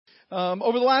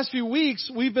Over the last few weeks,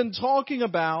 we've been talking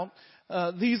about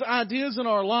these ideas in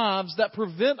our lives that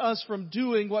prevent us from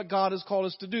doing what God has called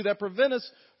us to do, that prevent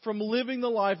us from living the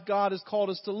life God has called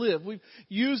us to live. We've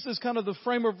used as kind of the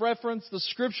frame of reference, the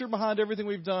scripture behind everything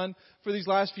we've done for these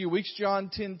last few weeks, John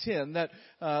 10:10, that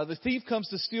the thief comes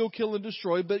to steal, kill, and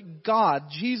destroy, but God,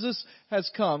 Jesus, has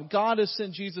come. God has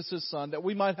sent Jesus, His Son, that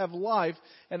we might have life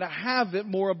and have it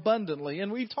more abundantly.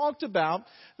 And we've talked about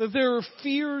that there are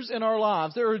fears in our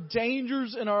lives, there are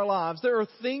dangers in our lives, there are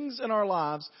things in our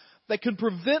lives that can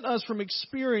prevent us from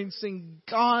experiencing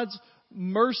God's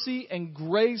mercy and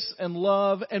grace and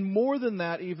love, and more than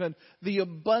that, even the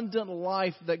abundant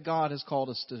life that God has called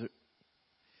us to.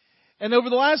 And over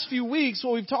the last few weeks,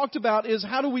 what we've talked about is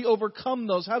how do we overcome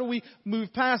those? How do we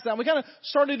move past that? And we kind of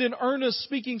started in earnest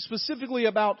speaking specifically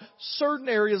about certain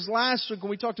areas last week when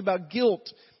we talked about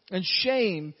guilt and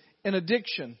shame and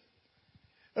addiction.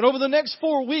 And over the next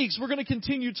 4 weeks, we're going to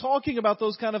continue talking about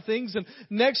those kind of things. And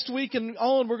next week and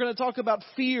on, we're going to talk about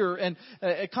fear and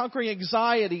conquering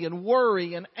anxiety and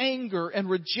worry and anger and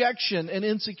rejection and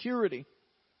insecurity.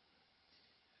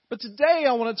 But today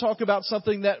I want to talk about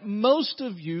something that most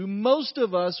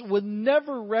of us would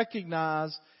never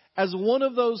recognize as one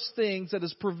of those things that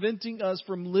is preventing us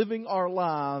from living our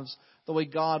lives the way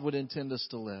God would intend us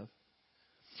to live.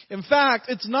 In fact,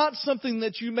 it's not something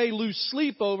that you may lose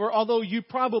sleep over, although you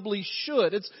probably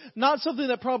should. It's not something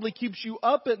that probably keeps you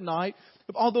up at night,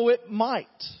 although it might.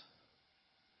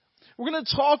 We're going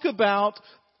to talk about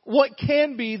what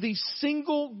can be the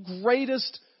single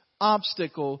greatest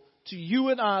obstacle to you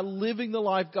and I living the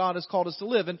life God has called us to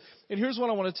live. And here's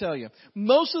what I want to tell you.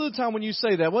 Most of the time when you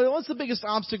say that, well, what's the biggest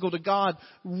obstacle to God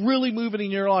really moving in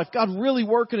your life? God really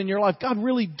working in your life? God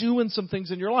really doing some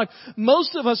things in your life?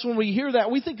 Most of us, when we hear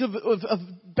that, we think of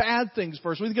bad things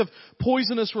first. We think of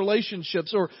poisonous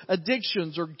relationships or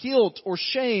addictions or guilt or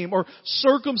shame or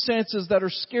circumstances that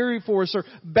are scary for us or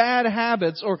bad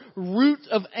habits or root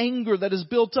of anger that is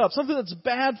built up. Something that's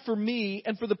bad for me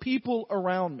and for the people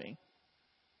around me.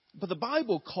 But the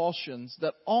Bible cautions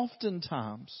that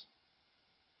oftentimes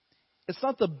it's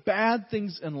not the bad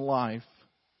things in life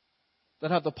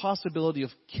that have the possibility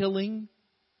of killing.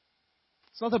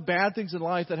 It's not the bad things in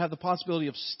life that have the possibility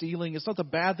of stealing. It's not the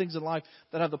bad things in life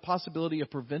that have the possibility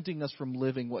of preventing us from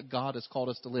living what God has called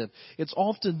us to live. It's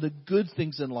often the good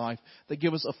things in life that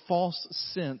give us a false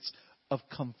sense of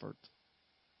comfort.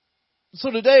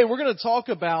 So today we're going to talk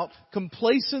about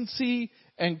complacency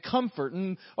and comfort.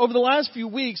 And over the last few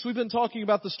weeks, we've been talking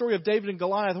about the story of David and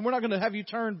Goliath, and we're not going to have you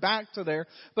turn back to there.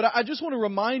 But I just want to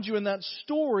remind you in that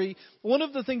story, one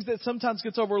of the things that sometimes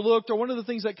gets overlooked, or one of the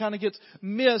things that kind of gets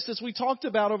missed, is we talked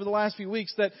about over the last few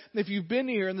weeks that if you've been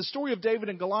here, in the story of David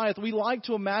and Goliath, we like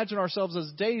to imagine ourselves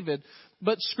as David,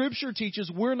 but Scripture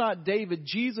teaches we're not David,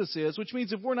 Jesus is, which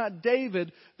means if we're not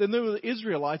David, then they're the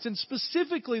Israelites. And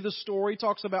specifically, the story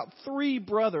talks about 3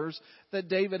 brothers that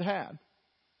David had.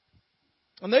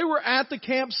 And they were at the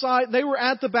campsite, they were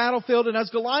at the battlefield, and as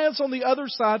Goliath's on the other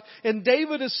side, and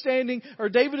David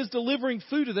is delivering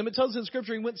food to them. It tells us in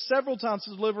Scripture he went several times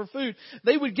to deliver food.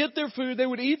 They would get their food, they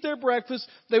would eat their breakfast,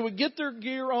 they would get their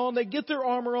gear on, they'd get their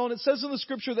armor on. It says in the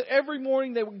Scripture that every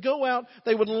morning they would go out,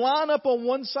 they would line up on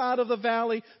one side of the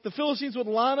valley, the Philistines would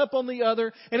line up on the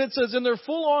other, and it says in their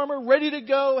full armor, ready to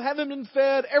go, having been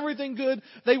fed, everything good,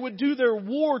 they would do their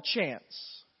war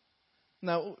chants.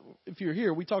 Now, if you're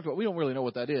here, we don't really know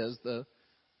what that is.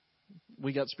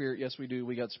 We got spirit. Yes, we do.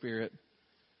 We got spirit.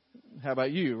 How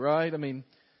about you, right? I mean,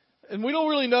 and we don't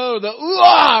really know the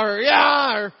ooh-ah or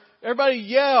yeah or everybody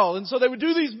yelled. And so they would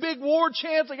do these big war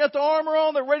chants. They got the armor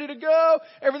on. They're ready to go.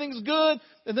 Everything's good.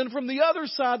 And then from the other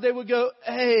side, they would go,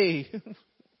 hey,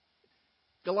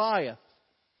 Goliath.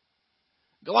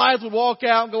 Goliath would walk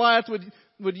out. Goliath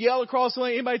would yell across the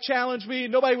lane, anybody challenge me?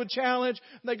 Nobody would challenge.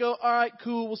 And they go, all right,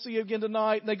 cool, we'll see you again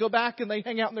tonight. And they go back and they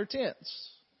hang out in their tents.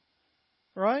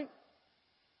 Right?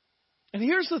 And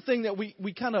here's the thing that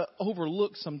we kind of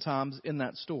overlook sometimes in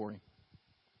that story.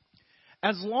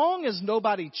 As long as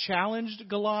nobody challenged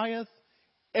Goliath,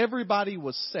 everybody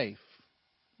was safe.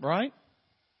 Right?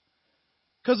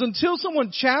 Because until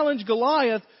someone challenged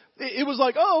Goliath, it was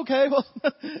like, oh, okay, well,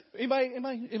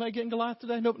 am I getting Goliath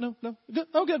today? No. Good.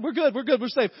 Oh, good. We're good. We're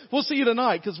safe. We'll see you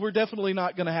tonight because we're definitely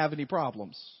not going to have any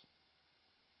problems.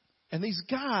 And these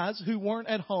guys who weren't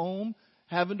at home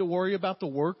having to worry about the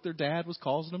work their dad was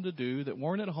causing them to do, that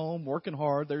weren't at home working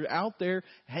hard, they're out there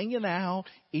hanging out,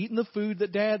 eating the food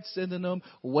that dad's sending them,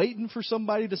 waiting for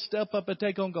somebody to step up and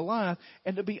take on Goliath.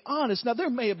 And to be honest, now there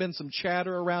may have been some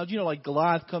chatter around, like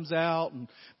Goliath comes out and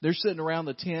they're sitting around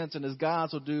the tents and his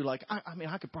guys will do like,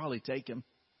 I could probably take him.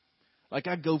 Like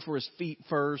I go for his feet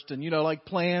first and, like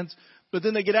plans. But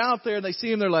then they get out there and they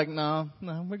see him. They're like, no,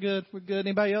 we're good. We're good.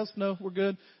 Anybody else? No, we're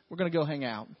good. We're going to go hang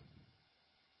out.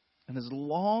 And as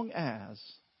long as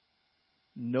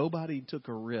nobody took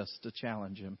a risk to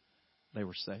challenge him, they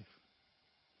were safe.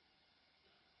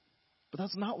 But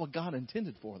that's not what God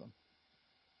intended for them.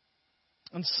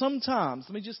 And sometimes,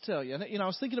 let me just tell you, I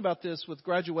was thinking about this with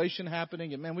graduation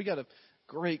happening, and man, we got a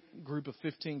great group of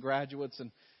 15 graduates,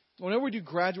 and whenever we do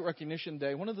graduate recognition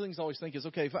day, one of the things I always think is,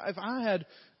 okay, if I had,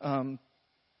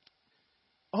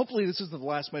 hopefully this isn't the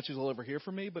last message they'll ever hear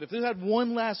from me, but if they had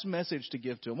one last message to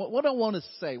give to them, what do I want to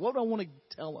say? What do I want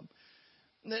to tell them?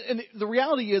 And the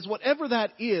reality is, whatever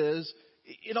that is,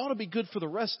 it ought to be good for the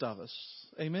rest of us.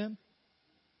 Amen?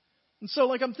 And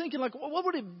so, I'm thinking, what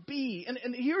would it be?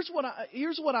 And here's what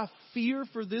I fear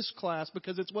for this class,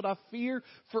 because it's what I fear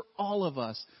for all of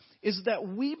us, is that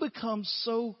we become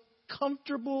so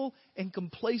comfortable and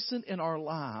complacent in our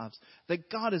lives that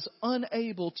God is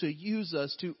unable to use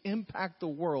us to impact the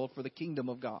world for the kingdom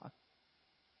of God.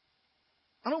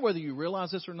 I don't know whether you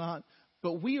realize this or not,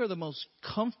 but we are the most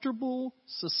comfortable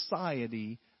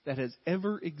society that has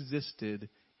ever existed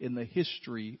in the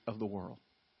history of the world.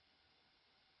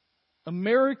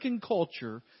 American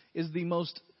culture is the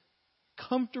most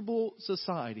comfortable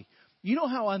society. You know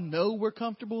how I know we're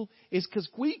comfortable? It's because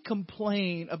we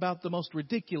complain about the most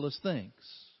ridiculous things.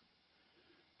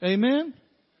 Amen?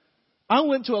 I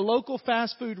went to a local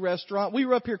fast food restaurant. We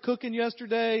were up here cooking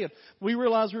yesterday, and we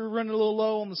realized we were running a little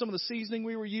low on some of the seasoning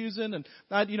we were using. And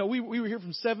we were here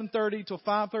from 7:30 till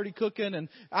 5:30 cooking, and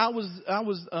I was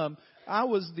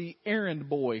the errand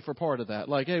boy for part of that.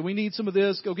 Like, hey, we need some of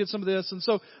this. Go get some of this. And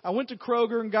so I went to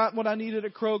Kroger and got what I needed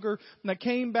at Kroger, and I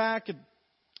came back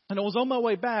and I was on my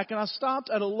way back, and I stopped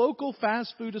at a local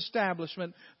fast food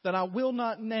establishment that I will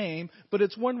not name, but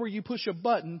it's one where you push a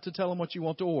button to tell them what you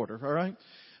want to order, all right?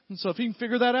 And so if you can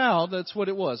figure that out, that's what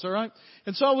it was, all right?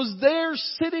 And so I was there,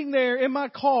 sitting there in my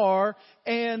car,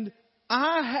 and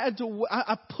I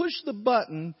pushed the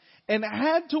button and I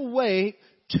had to wait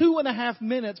 2.5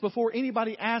 minutes before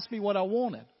anybody asked me what I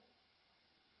wanted.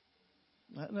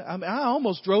 I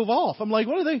almost drove off. I'm like,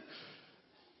 what are they?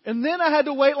 And then I had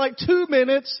to wait 2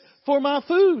 minutes for my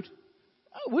food.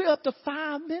 We're up to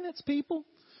 5 minutes, people,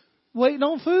 waiting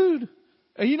on food.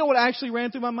 And you know what actually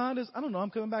ran through my mind is, I don't know, I'm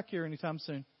coming back here anytime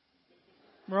soon.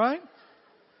 Right?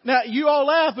 Now, you all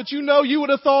laugh, but you would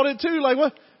have thought it too. Like,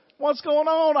 what's going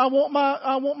on? I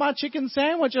want my chicken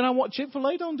sandwich, and I want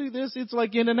Chick-fil-A. Don't do this. It's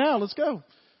like in and out. Let's go.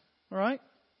 All right?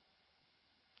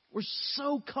 We're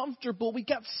so comfortable. We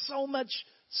got so much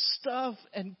stuff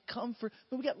and comfort.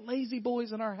 But we got lazy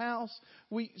boys in our house.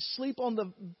 We sleep on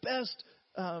the best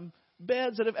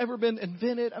beds that have ever been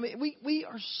invented. I mean, we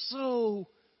are so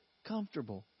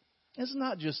comfortable. It's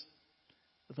not just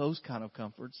those kind of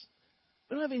comforts.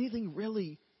 We don't have anything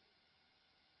really.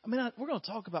 I mean, we're going to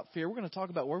talk about fear. We're going to talk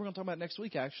about war. We're going to talk about it next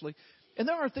week, actually. And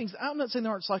there are things. I'm not saying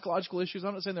there aren't psychological issues.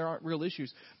 I'm not saying there aren't real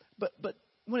issues. But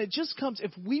when it just comes,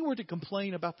 if we were to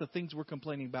complain about the things we're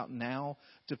complaining about now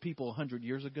to people 100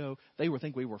 years ago, they would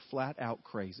think we were flat out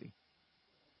crazy.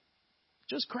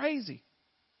 Just crazy.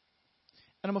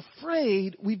 And I'm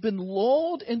afraid we've been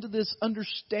lulled into this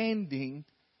understanding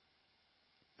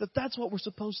that that's what we're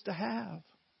supposed to have.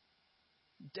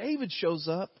 David shows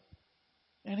up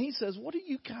and he says, what are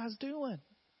you guys doing?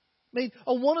 I mean,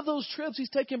 on one of those trips,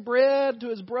 he's taking bread to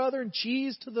his brother and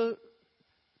cheese to the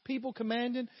people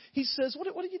commanding. He says, what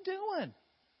are you doing?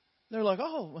 They're like,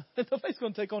 oh, nobody's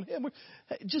going to take on him.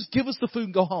 Just give us the food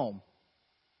and go home.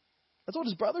 That's what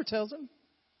his brother tells him.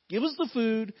 Give us the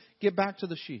food, get back to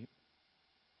the sheep.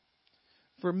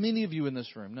 For many of you in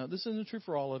this room, now this isn't true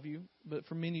for all of you, but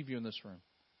for many of you in this room,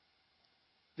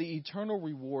 the eternal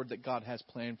reward that God has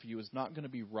planned for you is not going to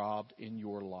be robbed in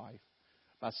your life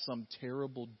by some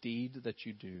terrible deed that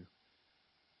you do,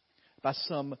 by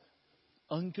some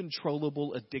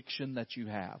uncontrollable addiction that you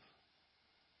have.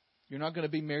 You're not going to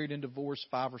be married and divorced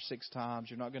 5 or 6 times.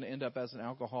 You're not going to end up as an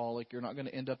alcoholic. You're not going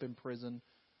to end up in prison.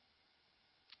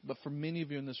 But for many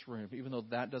of you in this room, even though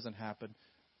that doesn't happen,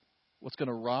 what's going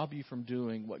to rob you from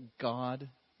doing what God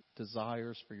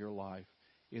desires for your life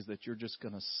is that you're just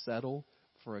going to settle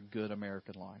for a good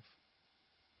American life.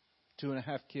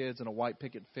 2.5 kids and a white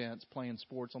picket fence, playing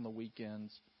sports on the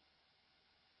weekends,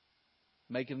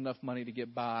 making enough money to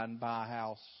get by and buy a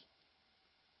house.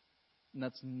 And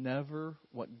that's never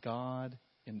what God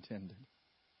intended.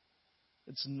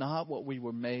 It's not what we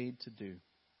were made to do.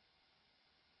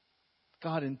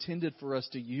 God intended for us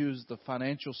to use the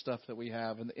financial stuff that we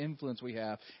have and the influence we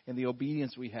have and the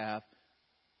obedience we have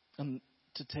and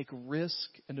to take risk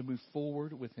and to move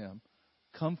forward with Him.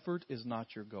 Comfort is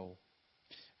not your goal.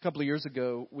 A couple of years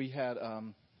ago, we had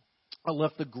I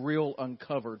left the grill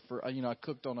uncovered for I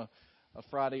cooked on a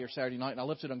Friday or Saturday night, and I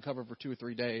left it uncovered for 2 or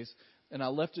 3 days. And I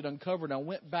left it uncovered, and I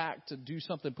went back to do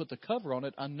something, put the cover on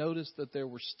it. I noticed that there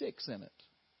were sticks in it.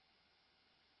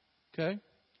 Okay,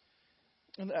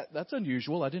 and that's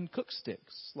unusual. I didn't cook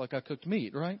sticks like I cooked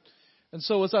meat, right? And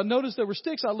so as I noticed there were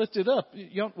sticks, I lifted up.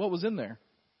 What was in there?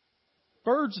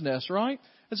 Bird's nest, right?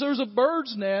 And so there was a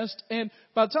bird's nest, and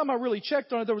by the time I really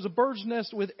checked on it, there was a bird's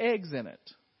nest with eggs in it.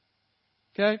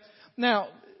 Okay? Now,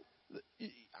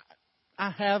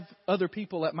 I have other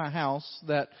people at my house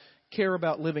that care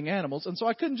about living animals, and so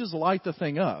I couldn't just light the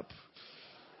thing up.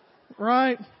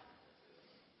 Right?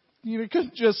 You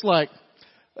couldn't just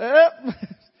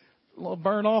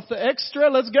burn off the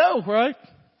extra, let's go, right?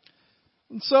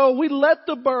 And so we let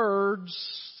the birds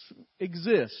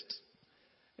exist.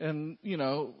 And,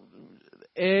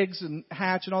 eggs and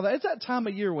hatch and all that. It's that time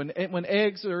of year when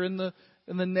eggs are in the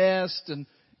nest. And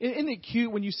isn't it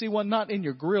cute when you see one, not in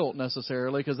your grill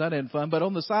necessarily, because that ain't fun, but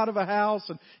on the side of a house,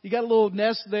 and you got a little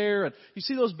nest there, and you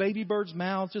see those baby birds'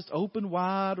 mouths just open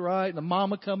wide, right? And the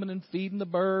mama coming and feeding the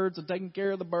birds and taking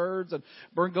care of the birds and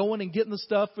going and getting the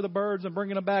stuff for the birds and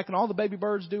bringing them back. And all the baby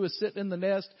birds do is sit in the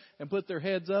nest and put their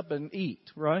heads up and eat,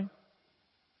 right?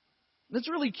 That's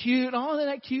really cute. Oh, isn't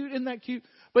that cute? Isn't that cute?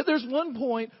 But there's one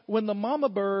point when the mama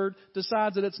bird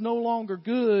decides that it's no longer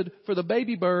good for the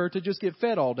baby bird to just get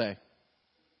fed all day.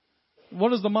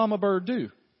 What does the mama bird do?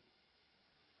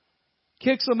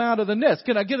 Kicks them out of the nest.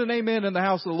 Can I get an amen in the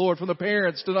house of the Lord from the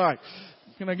parents tonight?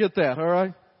 Can I get that? All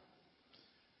right.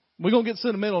 We're going to get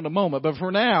sentimental in a moment, but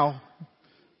for now,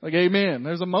 amen.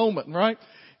 There's a moment, right?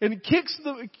 And it kicks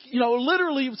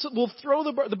literally will throw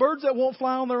the birds that won't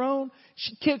fly on their own.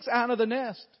 She kicks out of the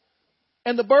nest.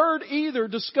 And the bird either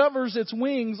discovers its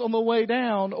wings on the way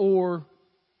down or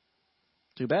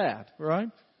too bad, right?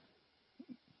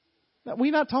 Now,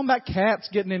 we're not talking about cats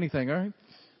getting anything, all right?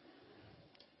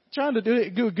 Trying to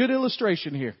do a good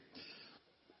illustration here.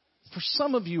 For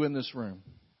some of you in this room,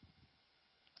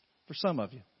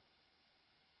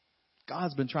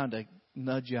 God's been trying to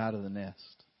nudge you out of the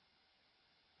nest.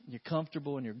 You're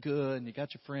comfortable and you're good and you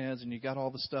got your friends and you got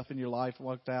all the stuff in your life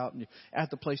worked out and you're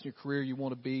at the place in your career you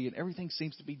want to be and everything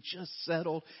seems to be just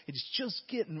settled. It's just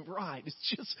getting right.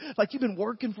 It's just like you've been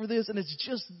working for this and it's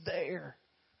just there.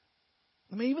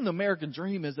 I mean, even the American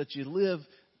dream is that you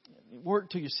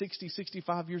work till you're 60,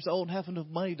 65 years old and have enough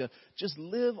money to just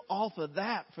live off of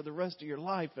that for the rest of your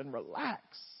life and relax.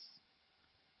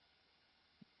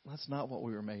 That's not what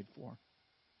we were made for.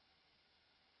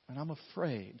 And I'm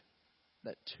afraid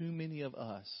that too many of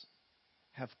us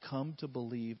have come to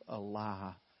believe a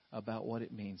lie about what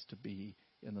it means to be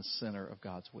in the center of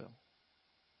God's will.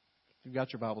 If you've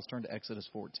got your Bibles, turn to Exodus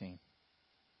 14.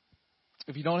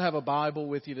 If you don't have a Bible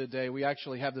with you today, we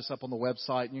actually have this up on the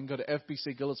website. You can go to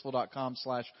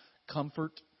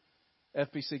fbcgillisville.com/comfort,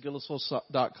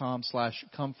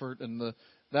 fbcgillisville.com/comfort, and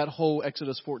that whole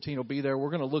Exodus 14 will be there. We're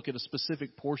going to look at a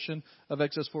specific portion of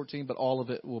Exodus 14, but all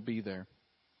of it will be there.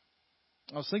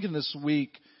 I was thinking this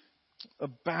week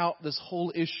about this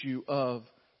whole issue of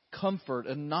comfort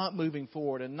and not moving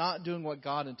forward and not doing what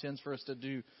God intends for us to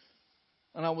do.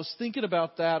 And I was thinking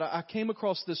about that. I came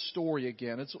across this story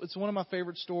again. It's one of my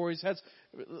favorite stories.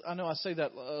 I know I say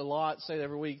that a lot, say it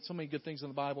every week. So many good things in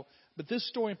the Bible. But this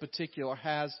story in particular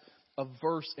has a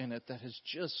verse in it that has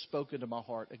just spoken to my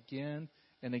heart again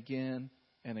and again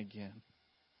and again.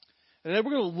 And then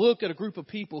we're going to look at a group of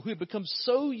people who had become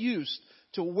so used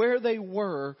to where they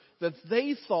were that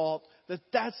they thought that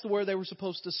that's where they were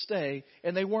supposed to stay,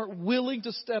 and they weren't willing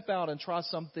to step out and try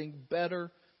something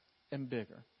better and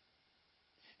bigger.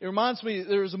 It reminds me,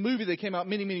 there was a movie that came out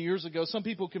many, many years ago. Some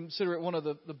people consider it one of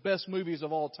the best movies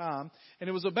of all time. And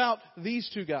it was about these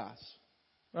two guys.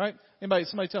 Right?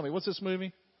 Somebody tell me, what's this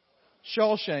movie?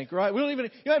 Shawshank, right? You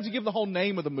don't have to give the whole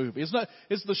name of the movie.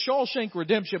 It's the Shawshank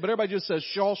Redemption, but everybody just says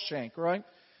Shawshank, right?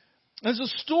 There's a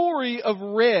story of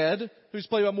Red, who's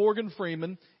played by Morgan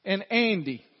Freeman, and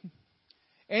Andy.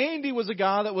 Andy was a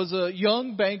guy that was a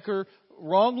young banker,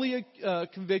 wrongly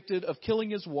convicted of killing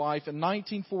his wife in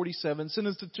 1947,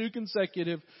 sentenced to 2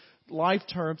 consecutive life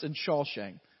terms in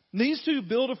Shawshank. And these two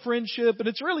build a friendship, and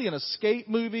it's really an escape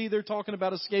movie. They're talking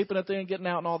about escaping at the end, getting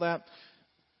out and all that.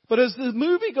 But as the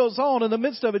movie goes on, in the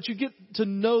midst of it, you get to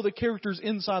know the characters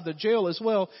inside the jail as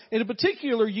well. And in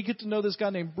particular, you get to know this guy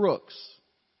named Brooks.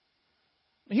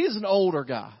 He's an older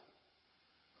guy.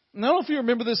 And I don't know if you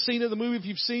remember this scene in the movie, if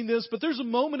you've seen this, but there's a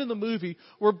moment in the movie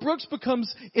where Brooks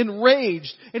becomes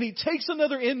enraged and he takes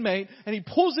another inmate and he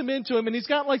pulls him into him, and he's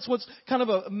got like what's kind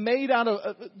of made out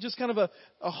of just kind of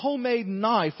a homemade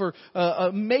knife or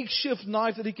a makeshift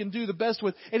knife that he can do the best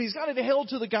with, and he's got it held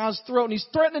to the guy's throat and he's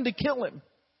threatening to kill him.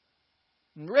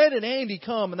 And Red and Andy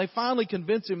come and they finally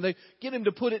convince him. They get him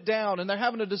to put it down, and they're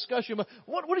having a discussion about,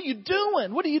 what are you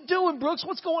doing? What are you doing, Brooks?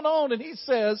 What's going on? And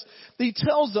he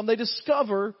tells them, they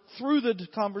discover through the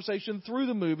conversation, through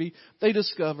the movie, they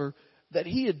discover that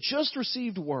he had just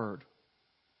received word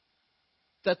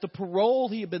that the parole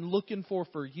he had been looking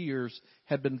for years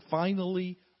had been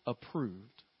finally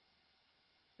approved.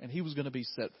 And he was going to be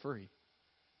set free.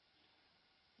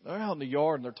 They're out in the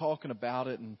yard and they're talking about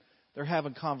it, and they're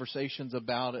having conversations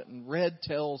about it. And Red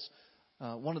tells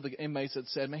one of the inmates that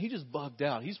said, man, he just bugged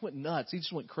out. He just went nuts. He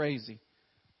just went crazy.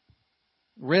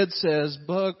 Red says,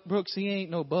 Brooks, he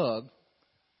ain't no bug.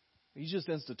 He's just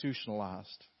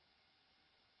institutionalized.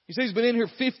 He says he's been in here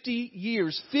 50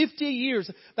 years. 50 years.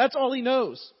 That's all he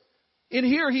knows. In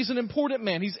here, he's an important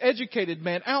man. He's educated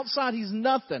man. Outside, he's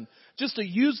nothing. Just a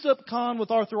used up con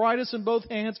with arthritis in both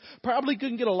hands. Probably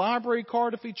couldn't get a library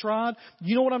card if he tried.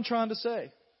 You know what I'm trying to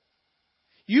say?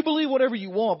 You believe whatever you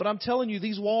want, but I'm telling you,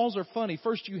 these walls are funny.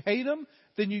 First you hate them,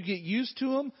 then you get used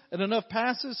to them, and enough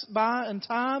passes by in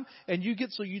time, and you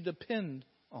depend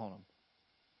on them.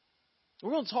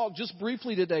 We're going to talk just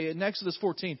briefly today in Exodus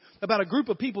 14 about a group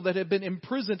of people that had been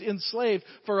imprisoned, enslaved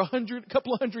for a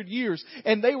couple of hundred years.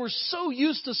 And they were so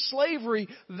used to slavery,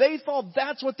 they thought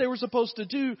that's what they were supposed to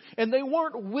do. And they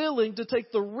weren't willing to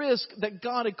take the risk that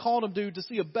God had called them to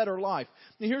see a better life.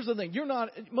 Now, here's the thing.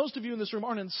 Most of you in this room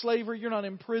aren't in slavery. You're not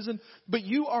in prison. But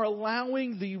you are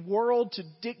allowing the world to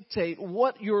dictate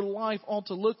what your life ought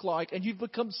to look like. And you've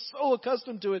become so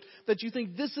accustomed to it that you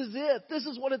think this is it. This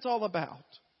is what it's all about.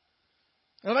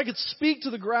 And if I could speak to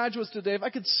the graduates today, if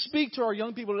I could speak to our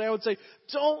young people today, I would say,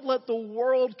 don't let the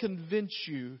world convince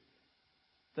you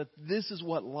that this is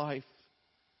what life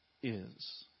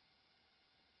is.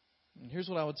 And here's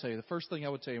what I would tell you. The first thing I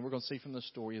would tell you, and we're going to see from this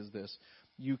story, is this.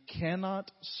 You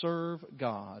cannot serve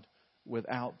God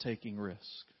without taking risk.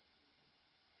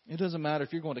 It doesn't matter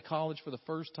if you're going to college for the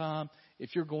first time,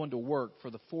 if you're going to work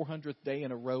for the 400th day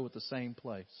in a row at the same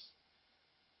place.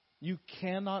 You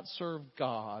cannot serve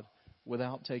God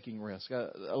without taking risk. I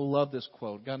love this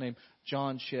quote. A guy named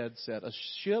John Shedd said, a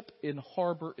ship in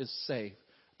harbor is safe,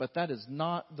 but that is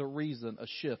not the reason a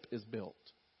ship is built.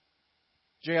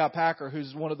 J.I. Packer,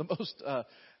 who's one of the most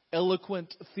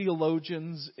eloquent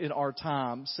theologians in our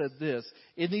time, said this,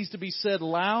 it needs to be said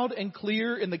loud and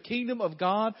clear in the kingdom of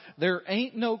God, there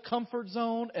ain't no comfort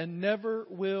zone and never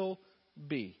will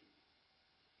be.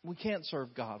 We can't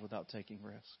serve God without taking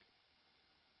risk.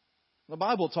 The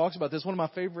Bible talks about this. One of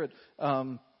my favorite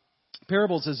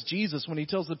parables is Jesus when he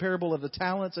tells the parable of the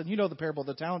talents. And you know the parable of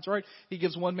the talents, right? He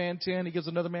gives one man 10. He gives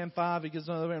another man 5. He gives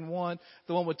another man 1.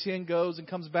 The one with 10 goes and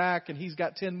comes back and he's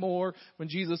got 10 more. When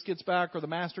Jesus gets back or the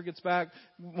master gets back,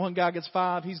 one guy gets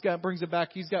 5. Brings it back.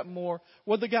 He's got more.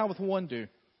 What did the guy with 1 do?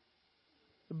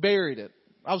 Buried it.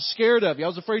 I was scared of you. I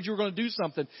was afraid you were going to do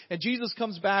something. And Jesus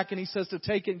comes back and he says to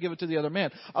take it and give it to the other man.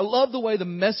 I love the way the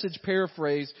Message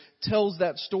paraphrase tells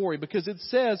that story, because it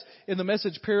says in the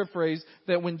Message paraphrase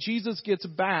that when Jesus gets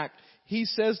back, he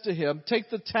says to him,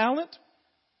 take the talent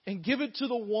and give it to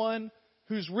the one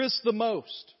who's risked the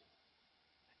most.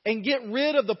 And get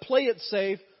rid of the play it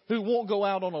safe who won't go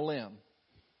out on a limb.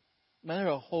 Man, there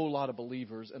are a whole lot of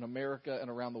believers in America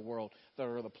and around the world that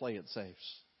are the play it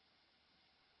safes.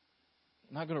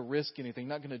 Not going to risk anything,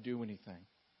 not going to do anything.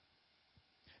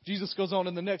 Jesus goes on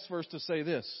in the next verse to say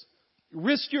this.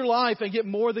 Risk your life and get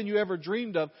more than you ever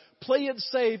dreamed of. Play it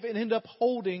safe and end up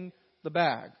holding the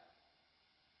bag.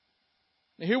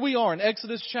 Now here we are in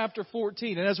Exodus chapter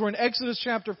 14. And as we're in Exodus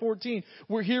chapter 14,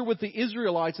 we're here with the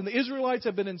Israelites. And the Israelites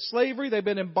have been in slavery. They've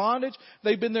been in bondage.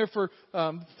 They've been there for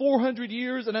 400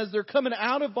 years. And as they're coming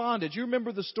out of bondage, you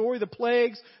remember the story, the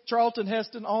plagues, Charlton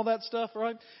Heston, all that stuff,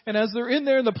 right? And as they're in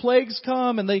there and the plagues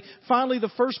come and finally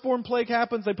the firstborn plague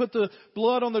happens. They put the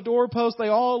blood on the doorpost. They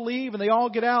all leave and they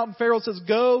all get out. And Pharaoh says,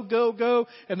 go, go, go.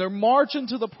 And they're marching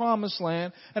to the promised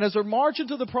land. And as they're marching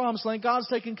to the promised land, God's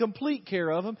taking complete care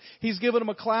of them. He's given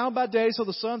them a cloud by day so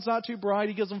the sun's not too bright.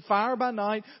 He gives them fire by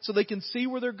night so they can see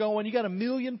where they're going. You got 1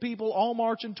 million people all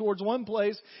marching towards one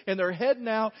place and they're heading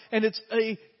out, and it's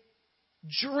a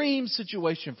dream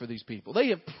situation for these people. They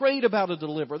have prayed about a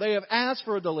deliverer. They have asked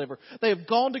for a deliverer. They have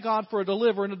gone to God for a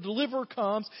deliverer, and a deliverer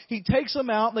comes. He takes them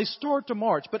out and they start to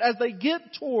march. But as they get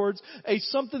towards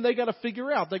something they got to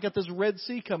figure out, they got this Red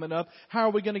Sea coming up. How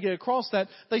are we going to get across that?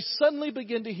 They suddenly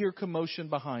begin to hear commotion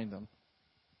behind them.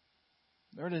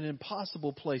 They're in an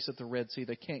impossible place at the Red Sea.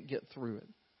 They can't get through it.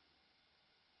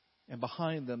 And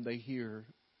behind them, they hear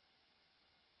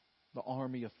the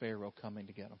army of Pharaoh coming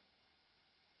to get them.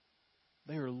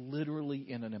 They are literally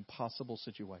in an impossible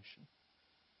situation.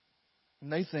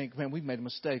 And they think, man, we've made a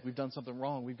mistake. We've done something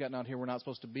wrong. We've gotten out here we're not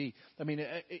supposed to be. I mean,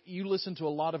 you listen to a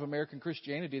lot of American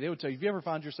Christianity, they would tell you, if you ever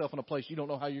find yourself in a place you don't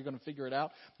know how you're going to figure it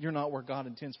out, you're not where God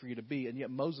intends for you to be. And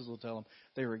yet Moses will tell them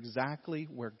they are exactly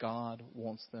where God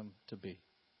wants them to be.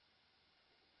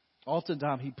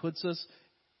 Oftentimes, He puts us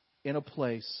in a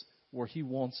place where He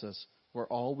wants us, where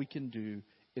all we can do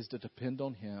is to depend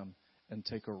on Him and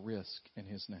take a risk in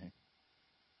His name.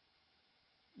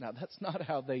 Now, that's not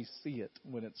how they see it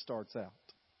when it starts out.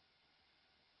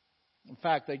 In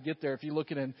fact, they get there. If you look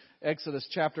at in Exodus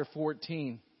chapter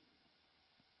 14,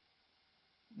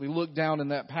 we look down in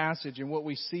that passage, and what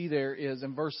we see there is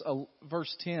in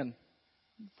verse 10,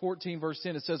 14 verse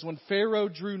 10, it says, when Pharaoh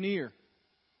drew near,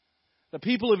 the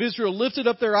people of Israel lifted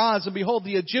up their eyes, and behold,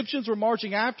 the Egyptians were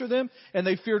marching after them, and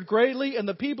they feared greatly, and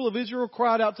the people of Israel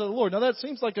cried out to the Lord. Now that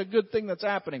seems like a good thing that's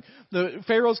happening. The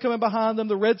Pharaoh's coming behind them,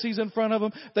 the Red Sea's in front of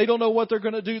them. They don't know what they're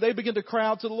going to do. They begin to cry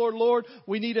out to the Lord, Lord,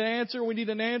 we need an answer, we need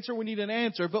an answer, we need an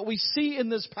answer. But we see in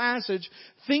this passage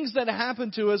things that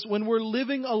happen to us when we're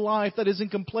living a life that is in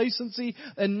complacency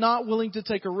and not willing to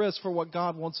take a risk for what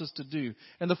God wants us to do.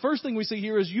 And the first thing we see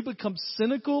here is you become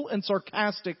cynical and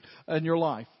sarcastic in your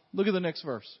life. Look at the next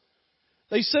verse.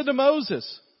 They said to Moses,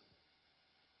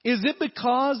 is it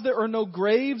because there are no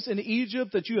graves in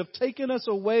Egypt that you have taken us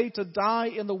away to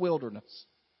die in the wilderness?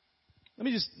 Let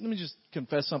me just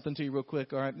confess something to you real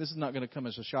quick. All right, this is not going to come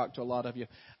as a shock to a lot of you.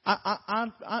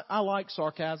 I like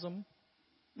sarcasm,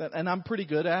 and I'm pretty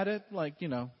good at it. Like, you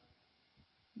know,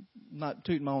 not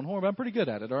tooting my own horn, but I'm pretty good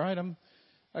at it. All right,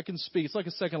 I can speak. It's like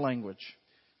a second language.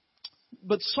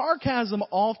 But sarcasm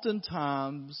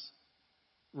oftentimes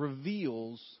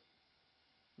reveals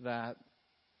that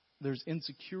there's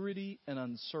insecurity and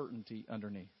uncertainty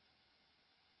underneath.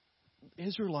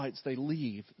 Israelites, they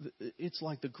leave. It's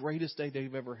like the greatest day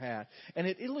they've ever had. And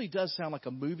it really does sound like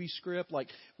a movie script. Like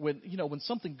when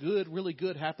something good, really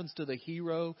good happens to the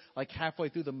hero, like halfway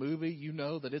through the movie, you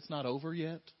know that it's not over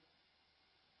yet.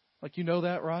 Like, you know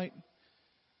that, right?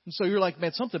 And so you're like,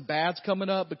 man, something bad's coming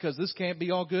up because this can't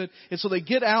be all good. And so they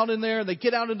get out in there, they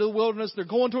get out into the wilderness, they're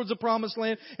going towards the promised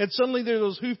land, and suddenly there are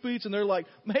those hoofbeats, and they're like,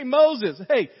 hey, Moses,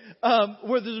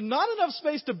 where there's not enough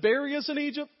space to bury us in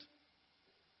Egypt?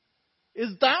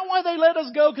 Is that why they let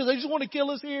us go? Because they just want to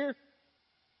kill us here?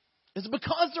 It's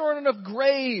because there aren't enough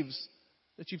graves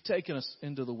that you've taken us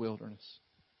into the wilderness.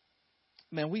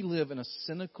 Man, we live in a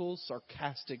cynical,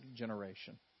 sarcastic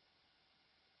generation.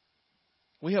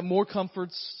 We have more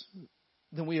comforts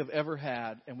than we have ever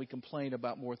had, and we complain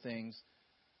about more things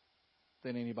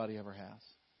than anybody ever has.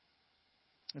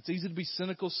 It's easy to be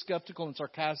cynical, skeptical, and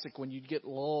sarcastic when you get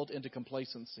lulled into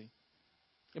complacency.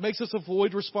 It makes us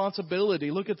avoid responsibility.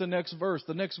 Look at the next verse.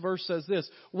 The next verse says this,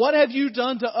 what have you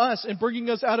done to us in bringing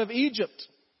us out of Egypt?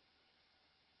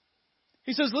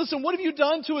 He says, listen, what have you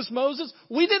done to us, Moses?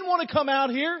 We didn't want to come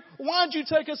out here. Why did you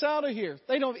take us out of here?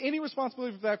 They don't have any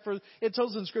responsibility for that. It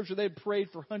tells us in Scripture they had prayed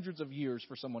for hundreds of years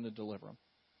for someone to deliver them.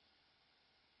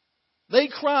 They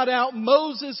cried out,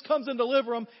 Moses comes and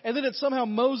deliver them, and then it's somehow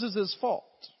Moses' fault.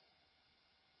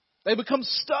 They become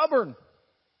stubborn.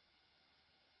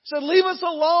 Said, leave us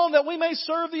alone that we may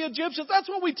serve the Egyptians. That's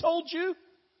what we told you.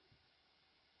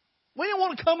 We didn't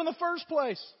want to come in the first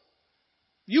place.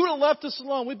 You would have left us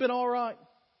alone. We've been all right.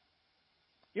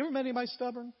 You ever met anybody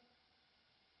stubborn?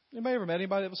 Anybody ever met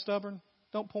anybody that was stubborn?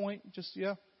 Don't point. Just,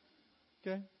 yeah.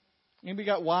 Okay. Anybody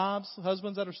got wives,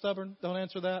 husbands that are stubborn? Don't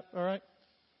answer that. All right.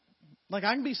 Like,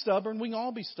 I can be stubborn. We can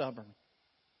all be stubborn.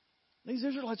 These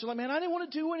Israelites are like, man, I didn't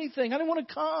want to do anything. I didn't want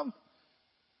to come.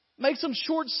 Makes them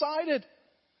short-sighted.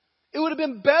 It would have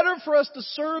been better for us to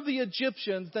serve the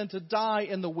Egyptians than to die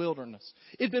in the wilderness.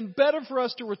 It'd been better for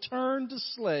us to return to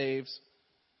slaves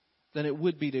than it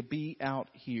would be to be out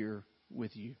here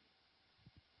with you.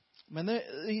 Man, the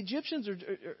Egyptians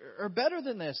are better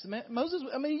than this. Man, Moses,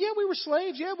 yeah, we were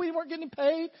slaves. Yeah, we weren't getting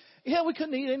paid. Yeah, we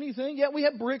couldn't eat anything. Yeah, we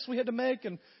had bricks we had to make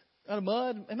and out of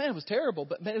mud. And man, it was terrible.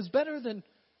 But man, it was better than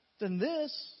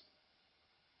this.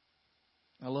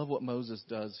 I love what Moses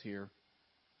does here.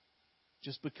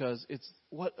 Just because it's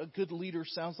what a good leader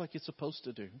sounds like it's supposed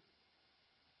to do.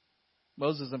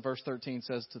 Moses in verse 13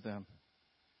 says to them,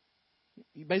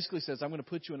 he basically says, I'm going to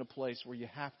put you in a place where you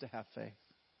have to have faith.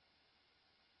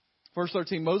 Verse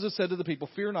 13, Moses said to the people,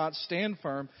 fear not, stand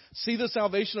firm. See the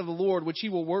salvation of the Lord, which He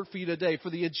will work for you today. For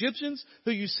the Egyptians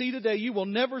who you see today, you will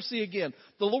never see again.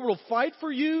 The Lord will fight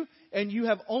for you, and you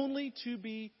have only to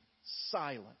be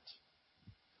silent.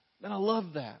 And I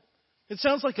love that. It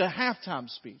sounds like a halftime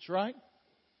speech, right?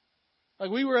 Like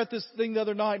we were at this thing the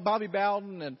other night, Bobby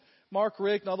Bowden and Mark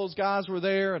Richt and all those guys were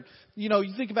there. And, you know,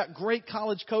 you think about great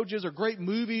college coaches or great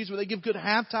movies where they give good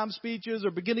halftime speeches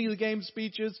or beginning of the game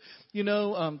speeches. You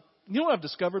know what I've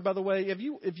discovered, by the way?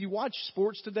 If you watch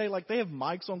sports today, like they have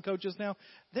mics on coaches now,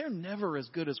 they're never as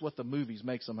good as what the movies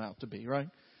makes them out to be, right?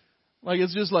 Like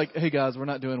it's just like, hey guys, we're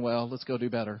not doing well. Let's go do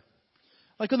better.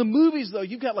 Like in the movies, though,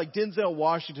 you've got like Denzel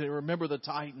Washington, Remember the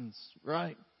Titans,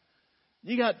 right?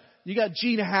 You got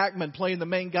Gene Hackman playing the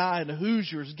main guy in the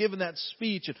Hoosiers, giving that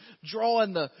speech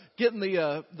and getting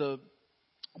the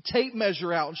tape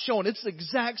measure out and showing it's the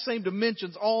exact same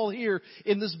dimensions all here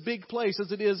in this big place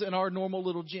as it is in our normal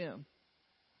little gym.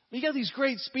 You got these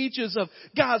great speeches of,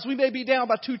 guys, we may be down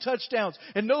by 2 touchdowns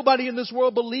and nobody in this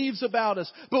world believes about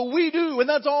us, but we do, and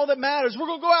that's all that matters. We're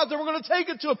going to go out there. We're going to take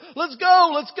it to them. Let's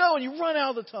go. And you run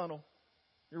out of the tunnel.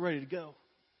 You're ready to go.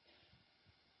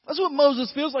 That's what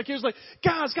Moses feels like. He's like,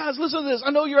 guys, listen to this.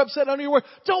 I know you're upset. I know you're worried.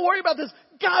 Don't worry about this.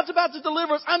 God's about to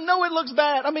deliver us. I know it looks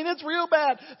bad. I mean, it's real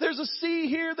bad. There's a sea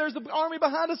here. There's the army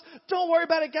behind us. Don't worry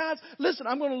about it, guys. Listen,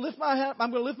 I'm going to lift my hat.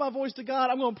 I'm going to lift my voice to God.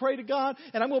 I'm going to pray to God.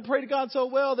 And I'm going to pray to God so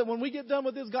well that when we get done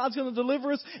with this, God's going to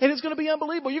deliver us. And it's going to be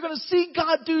unbelievable. You're going to see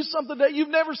God do something that you've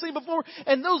never seen before.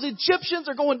 And those Egyptians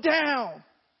are going down.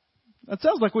 That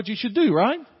sounds like what you should do,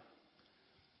 right?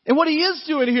 And what he is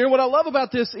doing here, what I love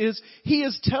about this is he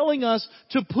is telling us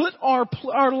to put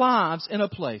our lives in a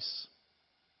place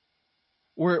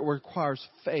where it requires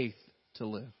faith to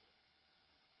live.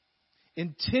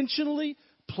 Intentionally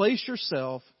place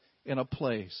yourself in a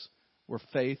place where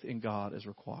faith in God is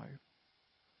required.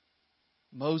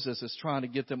 Moses is trying to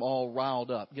get them all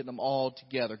riled up, getting them all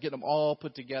together, getting them all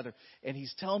put together. And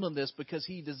he's telling them this because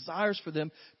he desires for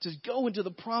them to go into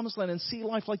the promised land and see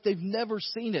life like they've never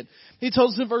seen it. He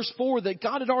tells us in verse 4 that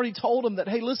God had already told him that,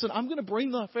 hey, listen, I'm going to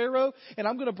bring the Pharaoh and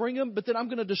I'm going to bring him, but then I'm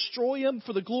going to destroy him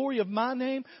for the glory of my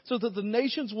name so that the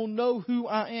nations will know who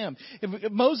I am. If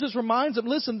Moses reminds them,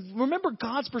 listen, remember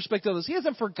God's perspective of this. He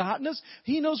hasn't forgotten us.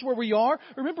 He knows where we are.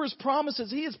 Remember his promises.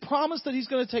 He has promised that he's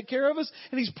going to take care of us,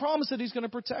 and he's promised that he's going to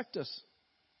protect us.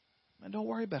 And don't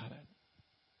worry about it.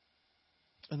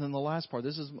 And then the last part,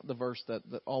 this is the verse that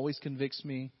always convicts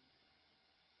me.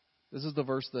 This is the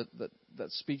verse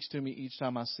that speaks to me each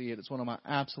time I see it. It's one of my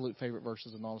absolute favorite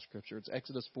verses in all of Scripture. It's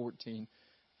Exodus 14:15.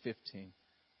 And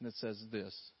it says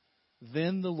this: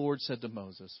 Then the Lord said to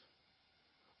Moses,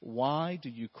 why do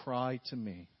you cry to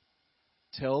me?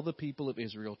 Tell the people of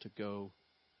Israel to go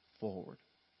forward.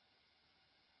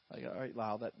 Like, all right,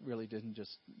 wow, that really didn't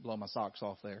just blow my socks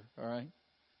off there, all right?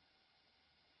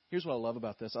 Here's what I love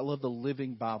about this. I love the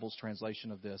Living Bible's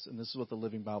translation of this, and this is what the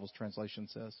Living Bible's translation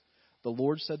says. The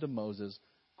Lord said to Moses,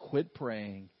 quit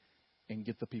praying and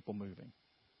get the people moving.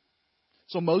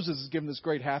 So Moses is giving this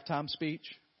great halftime speech,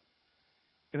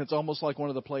 and it's almost like one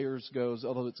of the players goes,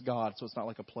 although it's God, so it's not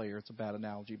like a player, it's a bad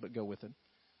analogy, but go with it.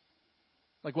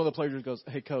 Like one of the players goes,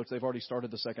 hey, coach, they've already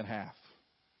started the second half.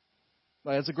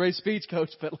 Like, that's a great speech,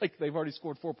 coach, but like they've already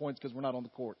scored 4 points because we're not on the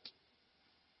court.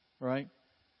 Right?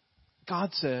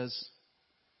 God says,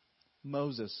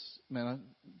 Moses, man,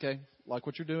 okay, like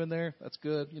what you're doing there, that's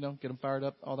good, you know, get them fired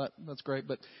up, all that, that's great,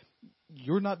 but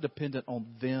you're not dependent on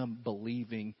them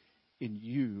believing in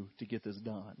you to get this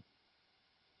done.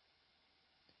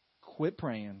 Quit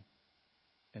praying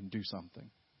and do something.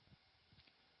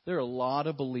 There are a lot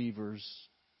of believers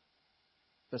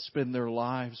that spend their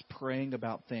lives praying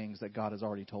about things that God has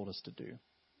already told us to do.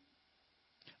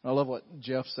 I love what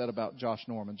Jeff said about Josh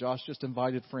Norman. Josh just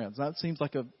invited friends. That seems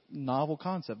like a novel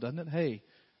concept, doesn't it? Hey,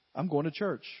 I'm going to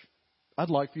church. I'd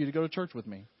like for you to go to church with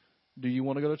me. Do you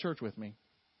want to go to church with me?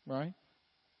 Right?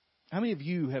 How many of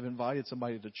you have invited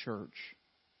somebody to church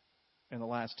in the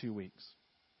last 2 weeks?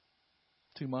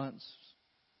 2 months?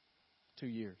 2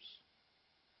 years?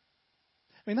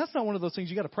 I mean, that's not one of those things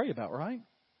you got to pray about, right?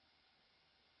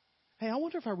 Hey, I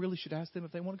wonder if I really should ask them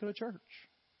if they want to go to church.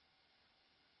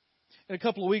 In a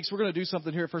couple of weeks, we're going to do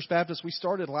something here at First Baptist. We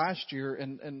started last year,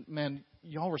 and man,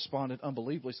 y'all responded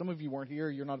unbelievably. Some of you weren't here.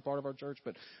 You're not a part of our church,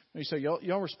 but you say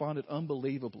y'all responded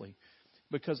unbelievably.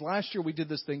 Because last year we did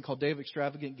this thing called Day of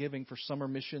Extravagant Giving for summer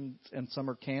missions and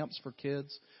summer camps for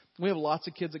kids. We have lots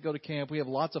of kids that go to camp. We have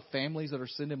lots of families that are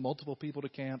sending multiple people to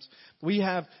camps. We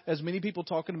have as many people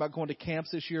talking about going to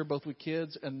camps this year, both with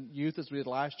kids and youth, as we did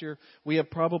last year. We have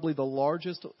probably the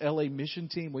largest LA mission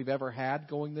team we've ever had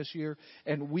going this year.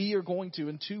 And we are going to,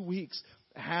 in 2 weeks,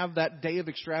 have that Day of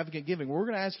Extravagant Giving. We're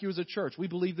going to ask you as a church. We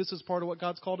believe this is part of what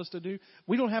God's called us to do.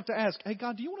 We don't have to ask, hey,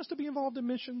 God, do you want us to be involved in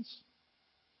missions?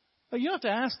 You don't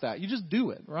have to ask that. You just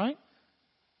do it, right?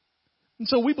 And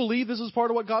so we believe this is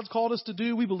part of what God's called us to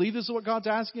do. We believe this is what God's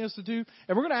asking us to do.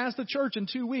 And we're going to ask the church in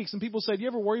 2 weeks. And people said, "You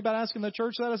ever worry about asking the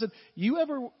church that?" I said,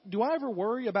 do I ever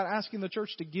worry about asking the church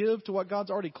to give to what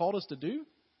God's already called us to do?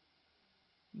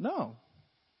 No.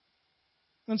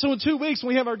 And so in 2 weeks,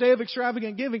 when we have our day of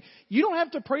extravagant giving, you don't have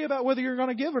to pray about whether you're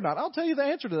going to give or not. I'll tell you the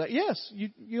answer to that. Yes,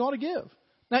 you ought to give.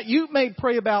 Now, you may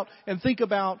pray about and think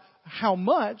about how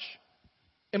much.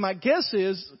 And my guess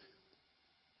is,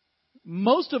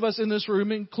 most of us in this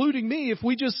room, including me, if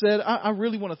we just said, I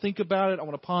really want to think about it, I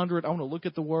want to ponder it, I want to look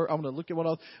at the Word, I want to look at what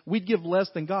else, we'd give less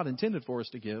than God intended for us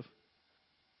to give.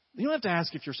 You don't have to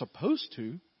ask if you're supposed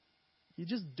to. You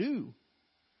just do.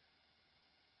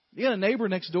 You got a neighbor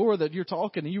next door that you're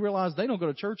talking and you realize they don't go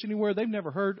to church anywhere. They've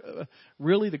never heard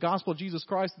really the gospel of Jesus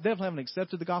Christ. They haven't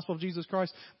accepted the gospel of Jesus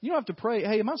Christ. You don't have to pray,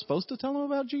 "Hey, am I supposed to tell them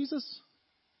about Jesus?"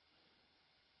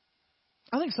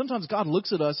 I think sometimes God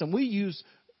looks at us and we use,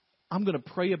 "I'm going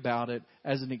to pray about it,"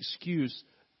 as an excuse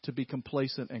to be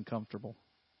complacent and comfortable.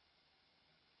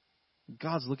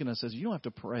 God's looking at us and says, you don't have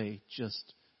to pray,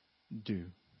 just do.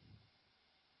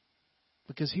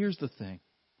 Because here's the thing.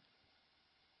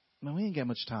 Man, we ain't got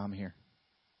much time here.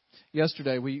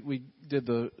 Yesterday, we did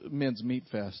the men's meat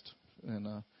fest. And,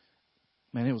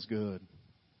 man, it was good.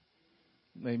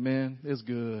 Amen. It's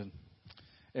good.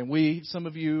 And some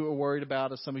of you are worried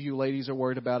about us. Some of you ladies are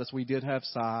worried about us. We did have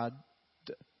side.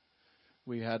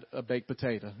 We had a baked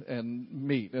potato and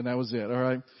meat, and that was it, all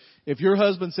right? If your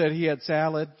husband said he had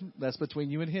salad, that's between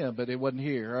you and him, but it wasn't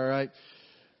here, all right?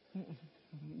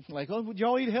 Like, "Oh, would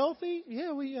y'all eat healthy?"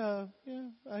 Yeah,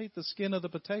 I ate the skin of the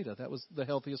potato. That was the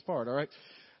healthiest part, all right?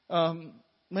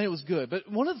 Man, it was good.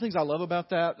 But one of the things I love about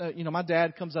that, my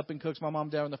dad comes up and cooks. My mom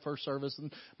and dad in the first service,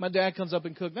 and my dad comes up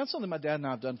and cooks. That's something my dad and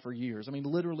I have done for years. I mean,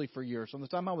 literally for years. From the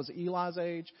time I was Eli's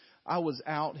age, I was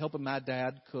out helping my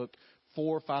dad cook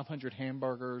 400 or 500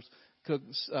 hamburgers, cook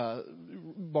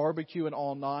barbecuing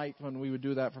all night when we would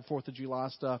do that for 4th of July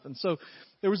stuff. And so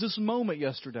there was this moment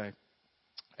yesterday.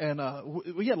 And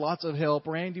we had lots of help.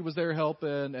 Randy was there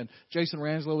helping, and Jason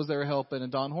Rangelo was there helping,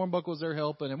 and Don Hornbuck was there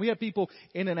helping. And we had people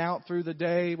in and out through the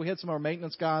day. We had some of our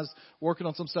maintenance guys working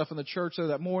on some stuff in the church there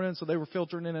that morning, so they were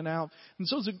filtering in and out. And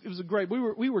so it was a great.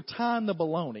 We were tying the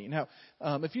bologna. Now,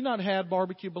 if you've not had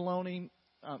barbecue bologna,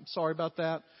 I'm sorry about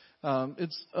that.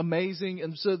 It's amazing.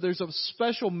 And so there's a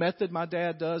special method my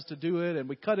dad does to do it. And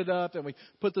we cut it up and we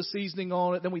put the seasoning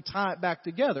on it. Then we tie it back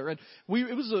together. And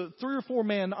it was a 3 or 4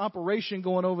 man operation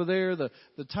going over there, the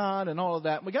tying and all of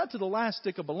that. And we got to the last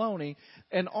stick of bologna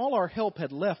and all our help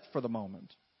had left for the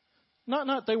moment.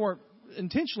 Not they weren't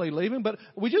intentionally leaving, but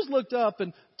we just looked up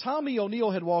and Tommy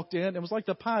O'Neill had walked in. It was like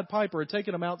the Pied Piper had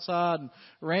taken him outside, and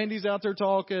Randy's out there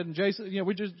talking. And Jason,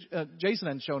 Jason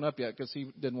hadn't shown up yet because he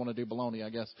didn't want to do bologna, I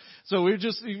guess. So we were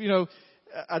just,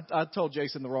 I told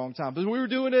Jason the wrong time, but we were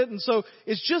doing it, and so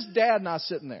it's just Dad and I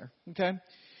sitting there, okay?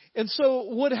 And so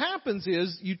what happens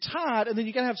is you tie it, and then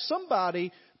you got to have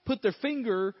somebody put their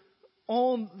finger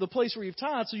on the place where you've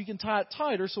tied so you can tie it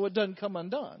tighter so it doesn't come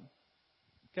undone,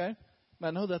 okay? I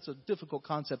know that's a difficult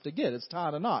concept to get. It's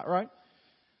tied a knot, right?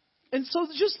 And so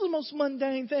it's just the most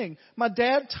mundane thing. My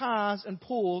dad ties and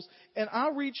pulls, and I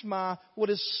reach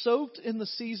what is soaked in the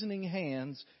seasoning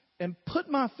hands and put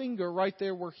my finger right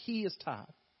there where he is tied.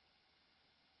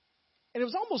 And it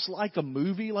was almost like a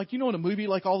movie. Like, in a movie,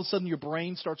 like all of a sudden your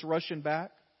brain starts rushing back.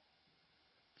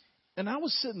 And I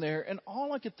was sitting there, and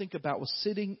all I could think about was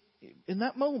sitting in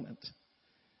that moment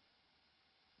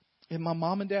in my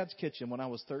mom and dad's kitchen when I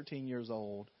was 13 years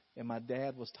old, and my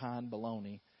dad was tying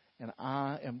bologna, and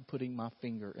I am putting my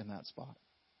finger in that spot.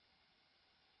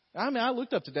 I mean, I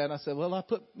looked up to Dad and I said, "Well, I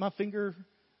put my finger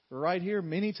right here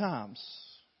many times."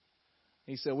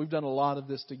 He said, "We've done a lot of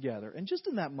this together." And just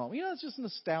in that moment, it's just a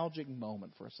nostalgic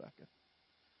moment for a second.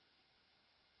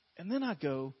 And then I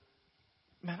go,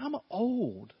 man, I'm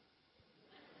old.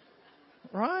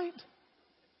 Right?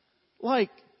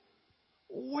 Like,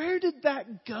 where did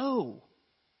that go?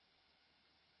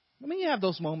 I mean, you have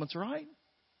those moments, right?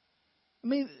 I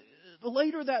mean,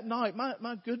 later that night,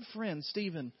 my good friend,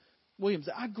 Stephen Williams,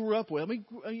 I grew up with. I mean,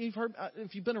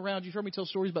 if you've been around, you've heard me tell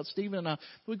stories about Stephen and I.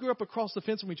 We grew up across the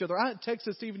fence from each other. I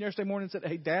texted Stephen yesterday morning and said,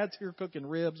 "Hey, Dad's here cooking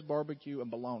ribs, barbecue, and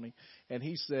bologna." And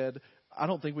he said, "I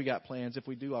don't think we got plans. If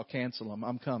we do, I'll cancel them.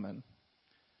 I'm coming."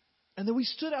 And then we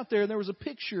stood out there, and there was a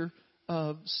picture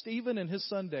of Stephen and his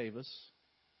son Davis,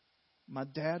 my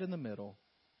dad in the middle,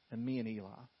 and me and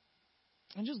Eli.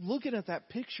 And just looking at that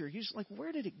picture, you're just like,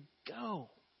 where did it go?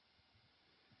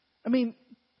 I mean,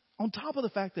 on top of the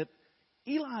fact that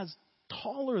Eli's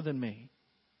taller than me.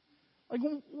 Like,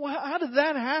 how did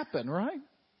that happen, right?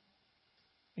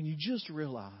 And you just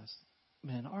realize,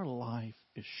 man, our life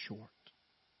is short.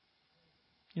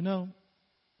 You know,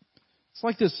 it's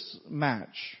like this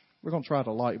match. We're going to try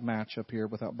to light match up here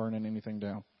without burning anything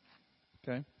down.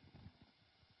 Okay?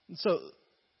 And so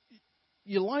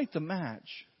you light the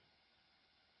match,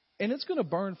 and it's going to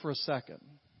burn for a second.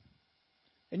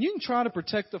 And you can try to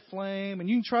protect the flame, and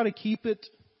you can try to keep it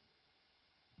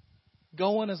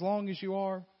going as long as you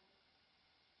are.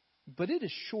 But it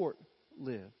is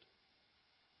short-lived.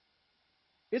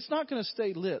 It's not going to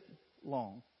stay lit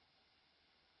long.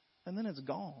 And then it's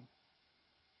gone.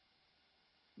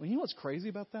 Well, you know what's crazy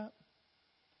about that?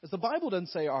 Is the Bible doesn't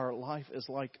say our life is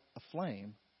like a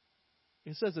flame.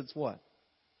 It says it's what?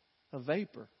 A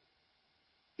vapor.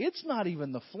 It's not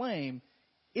even the flame.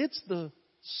 It's the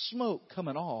smoke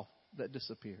coming off that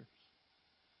disappears.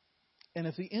 And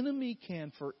if the enemy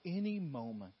can, for any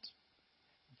moment,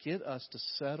 get us to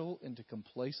settle into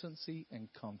complacency and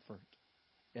comfort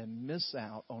and miss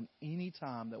out on any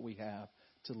time that we have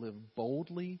to live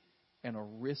boldly and a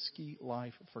risky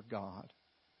life for God,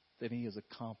 then he has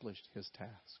accomplished his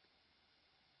task.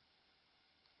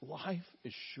 Life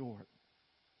is short.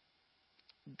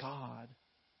 God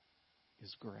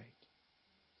is great.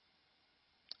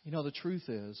 You know, the truth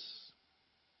is,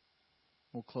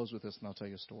 we'll close with this and I'll tell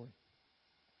you a story.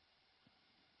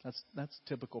 That's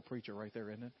typical preacher right there,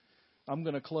 isn't it? I'm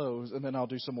going to close and then I'll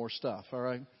do some more stuff, all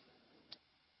right?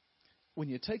 When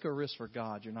you take a risk for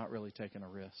God, you're not really taking a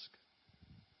risk.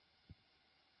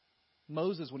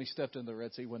 Moses, when he stepped into the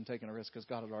Red Sea, wasn't taking a risk because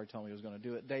God had already told him he was going to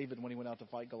do it. David, when he went out to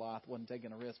fight Goliath, wasn't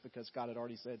taking a risk because God had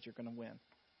already said you're going to win.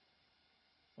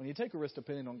 When you take a risk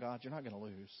depending on God, you're not going to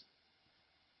lose.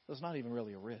 That's not even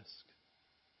really a risk.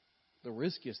 The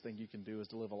riskiest thing you can do is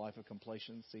to live a life of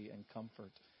complacency and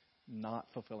comfort, not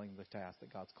fulfilling the task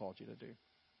that God's called you to do.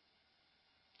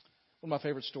 One of my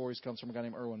favorite stories comes from a guy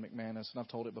named Erwin McManus, and I've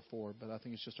told it before, but I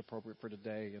think it's just appropriate for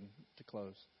today and to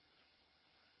close.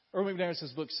 Erwin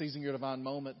McManus' book, Seizing Your Divine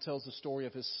Moment, tells the story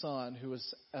of his son who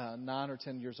was 9 or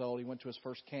 10 years old. He went to his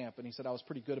first camp, and he said, I was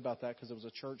pretty good about that because it was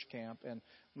a church camp. And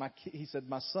he said,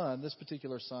 my son, this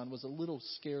particular son, was a little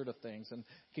scared of things and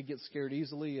could get scared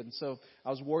easily. And so I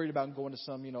was worried about going to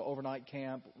some, overnight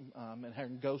camp and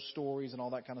having ghost stories and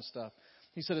all that kind of stuff.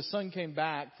 He said his son came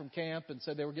back from camp and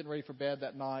said they were getting ready for bed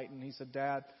that night. And he said,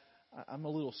 Dad, I'm a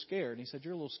little scared. And he said,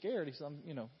 you're a little scared. He said,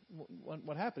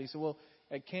 what happened? He said, well,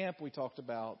 at camp we talked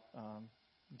about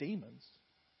demons.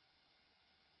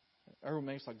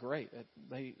 Everyone was like, great.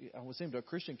 I was sent to a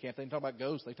Christian camp. They didn't talk about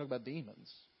ghosts. They talked about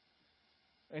demons.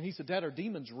 And he said, Dad, are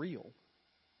demons real?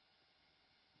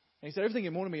 And he said, everything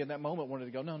in me in that moment wanted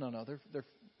to go, no. They're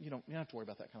you don't have to worry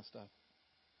about that kind of stuff.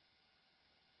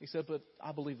 He said, but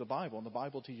I believe the Bible, and the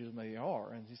Bible teaches them they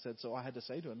are. And he said, so I had to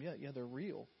say to him, yeah, they're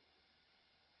real.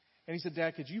 And he said,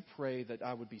 Dad, could you pray that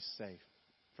I would be safe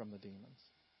from the demons?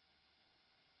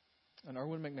 And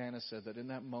Erwin McManus said that in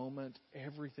that moment,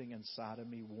 everything inside of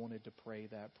me wanted to pray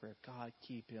that prayer. God,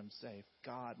 keep him safe.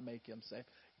 God, make him safe.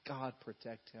 God,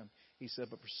 protect him. He said,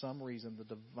 but for some reason,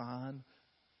 the divine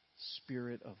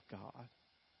Spirit of God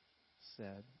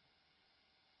said,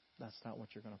 that's not what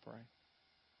you're going to pray.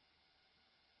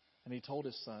 And he told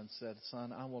his son, said,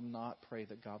 son, I will not pray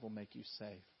that God will make you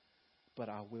safe, but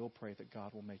I will pray that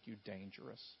God will make you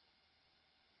dangerous.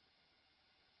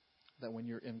 That when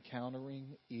you're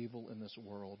encountering evil in this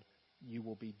world, you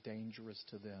will be dangerous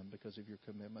to them because of your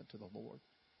commitment to the Lord.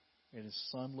 And his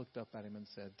son looked up at him and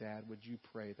said, Dad, would you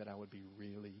pray that I would be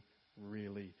really,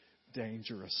 really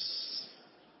dangerous?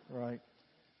 Right?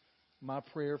 My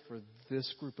prayer for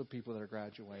this group of people that are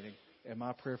graduating, and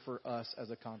my prayer for us as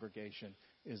a congregation,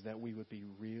 is that we would be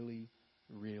really,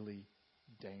 really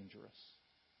dangerous.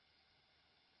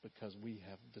 Because we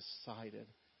have decided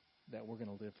that we're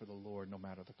going to live for the Lord no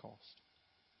matter the cost.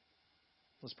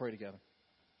 Let's pray together.